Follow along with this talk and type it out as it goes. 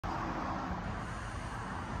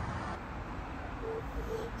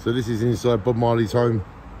So this is inside Bob Marley's home.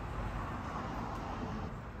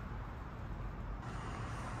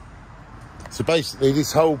 So basically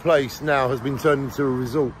this whole place now has been turned into a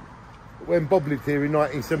resort. When Bob lived here in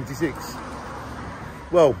 1976,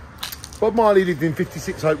 well, Bob Marley lived in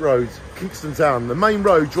 56 Hope Road, Kingston Town. The main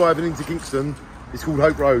road driving into Kingston is called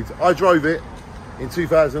Hope Road. I drove it in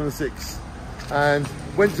 2006 and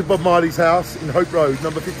went to Bob Marley's house in Hope Road,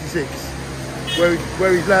 number 56,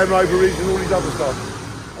 where his Land Rover is and all his other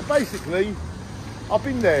stuff. And basically, I've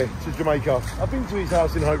been there to Jamaica. I've been to his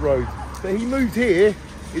house in Hope Road. But he moved here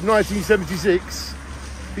in 1976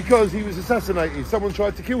 because he was assassinated. Someone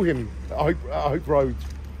tried to kill him at Hope Road.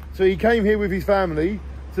 So he came here with his family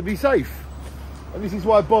to be safe. And this is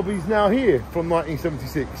why Bob is now here from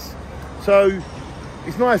 1976. So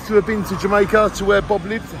it's nice to have been to Jamaica, to where Bob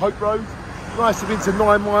lived, Hope Road. Nice to have been to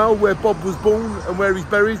 9 Mile, where Bob was born and where he's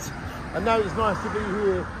buried. And now it's nice to be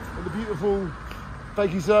here in the beautiful,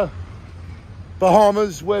 thank you sir,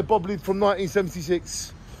 Bahamas, where Bob lived from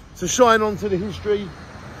 1976. So shine on to the history,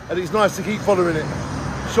 and it's nice to keep following it.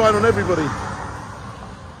 Shine on everybody.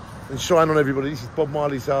 And shine on everybody. This is Bob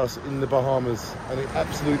Marley's house in the Bahamas, and it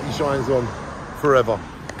absolutely shines on forever.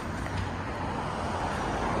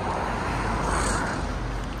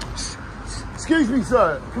 Excuse me,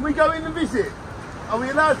 sir. Can we go in and visit? Are we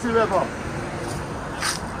allowed to ever?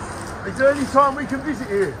 Is there any time we can visit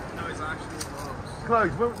here? No, it's actually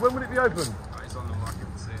closed. When will it be open? It's on the market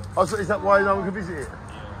for sale. Oh, so is that why no one can visit it?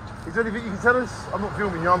 Yeah. Is there anything you can tell us? I'm not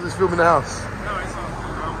filming you, I'm just filming the house. No, it's on the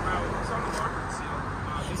market for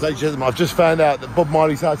sale. Ladies and gentlemen, I've just found out that Bob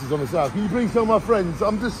Marley's house is on the south. Can you please tell my friends?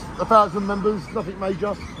 I'm just 1,000 members, nothing major.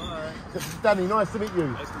 Alright. Danny, nice to meet you.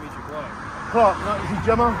 Nice to meet you, Clark. Clark, this is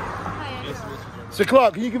Gemma. Hi, Nice to meet you, Gemma. So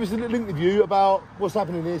Clark, can you give us a little interview about what's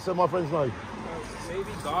happening here so my friends know? Maybe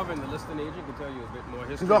Garvin, the listing agent, can tell you a bit more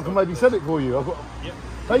history. Because I can maybe sell it for you. Yep.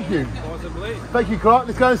 Thank you. Possibly. Thank you, Clark.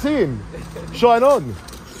 Let's go and see him. Shine on.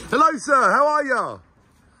 Hello, sir. How are you?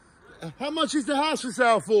 How much is the house for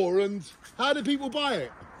sale for, and how do people buy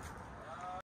it?